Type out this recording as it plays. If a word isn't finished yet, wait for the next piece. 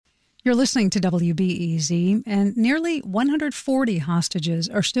You're listening to WBEZ, and nearly 140 hostages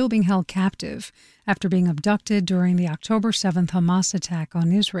are still being held captive after being abducted during the October 7th Hamas attack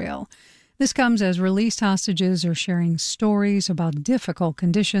on Israel. This comes as released hostages are sharing stories about difficult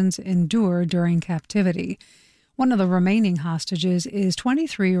conditions endured during captivity. One of the remaining hostages is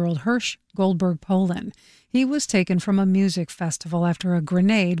 23-year-old Hirsch Goldberg Poland. He was taken from a music festival after a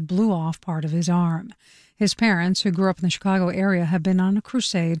grenade blew off part of his arm. His parents, who grew up in the Chicago area, have been on a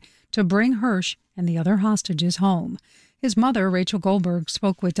crusade to bring Hirsch and the other hostages home. His mother, Rachel Goldberg,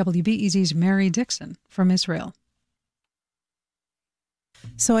 spoke with WBEZ's Mary Dixon from Israel.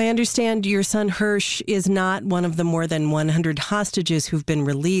 So I understand your son Hirsch is not one of the more than 100 hostages who've been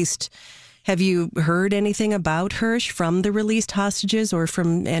released. Have you heard anything about Hirsch from the released hostages or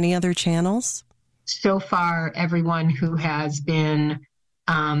from any other channels? So far, everyone who has been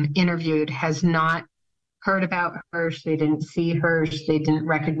interviewed has not heard about Hirsch. They didn't see Hirsch. They didn't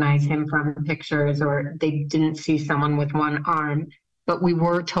recognize him from pictures, or they didn't see someone with one arm. But we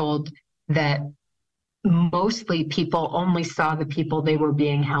were told that mostly people only saw the people they were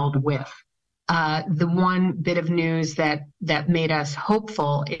being held with. The one bit of news that made us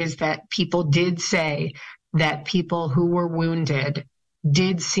hopeful is that people did say that people who were wounded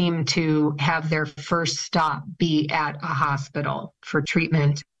did seem to have their first stop be at a hospital for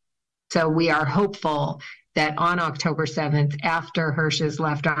treatment. So we are hopeful that on October 7th, after Hirsch's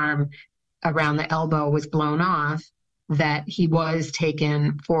left arm around the elbow was blown off, that he was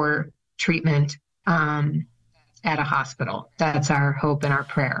taken for treatment at a hospital. That's our hope and our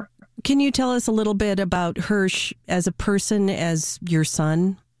prayer. Can you tell us a little bit about Hirsch as a person, as your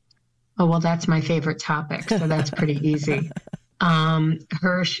son? Oh, well, that's my favorite topic, so that's pretty easy.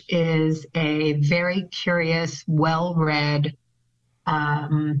 Hirsch is a very curious, well-read,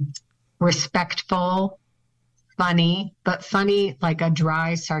 respectful, funny, but funny like a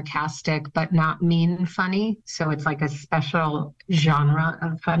dry, sarcastic, but not mean funny. So it's like a special genre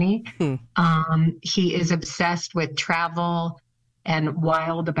of funny. He is obsessed with travel and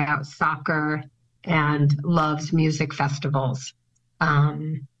wild about soccer and loves music festivals. I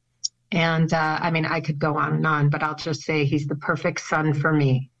mean, I could go on and on, but I'll just say he's the perfect son for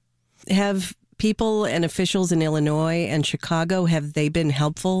me. Have people and officials in Illinois and Chicago, have they been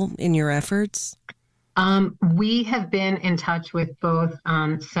helpful in your efforts? We have been in touch with both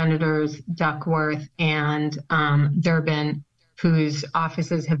Senators Duckworth and Durbin, whose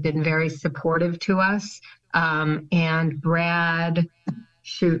offices have been very supportive to us. And Brad,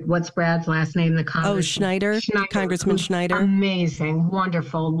 what's Brad's last name? Schneider, Congressman Schneider. Amazing,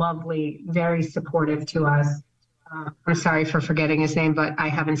 wonderful, lovely, very supportive to us. I'm sorry for forgetting his name, but I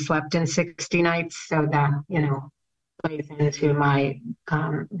haven't slept in 60 nights, so that, plays into my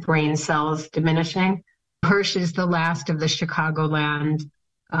brain cells diminishing. Hirsch is the last of the Chicagoland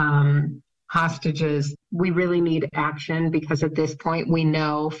hostages. We really need action because at this point we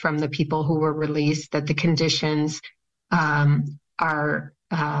know from the people who were released that the conditions are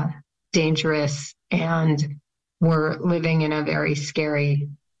dangerous, and we're living in a very scary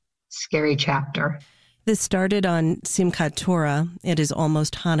chapter. This started on Simchat Torah. It is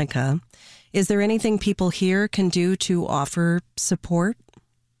almost Hanukkah. Is there anything people here can do to offer support?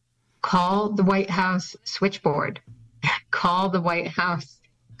 Call the White House switchboard. Call the White House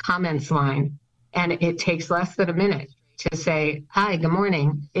comments line. And it takes less than a minute to say, hi, good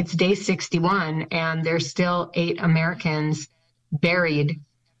morning. It's day 61, and there's still 8 Americans buried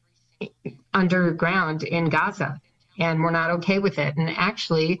underground in Gaza. And we're not okay with it. And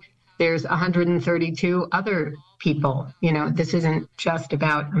actually, there's 132 other people. This isn't just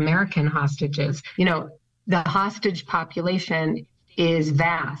about American hostages. The hostage population is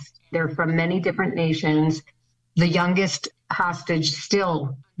vast. They're from many different nations. The youngest hostage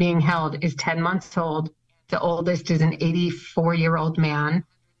still being held is 10 months old. The oldest is an 84-year-old man.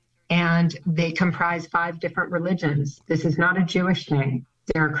 And they comprise 5 different religions. This is not a Jewish thing.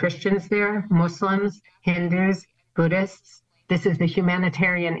 There are Christians there, Muslims, Hindus, Buddhists. This is the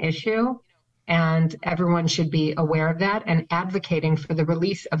humanitarian issue, and everyone should be aware of that and advocating for the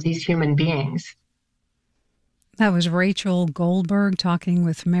release of these human beings. That was Rachel Goldberg talking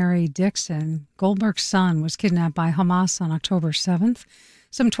with Mary Dixon. Goldberg's son was kidnapped by Hamas on October 7th.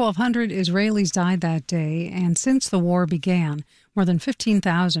 Some 1,200 Israelis died that day, and since the war began, more than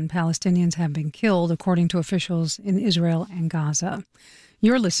 15,000 Palestinians have been killed, according to officials in Israel and Gaza.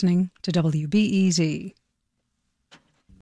 You're listening to WBEZ.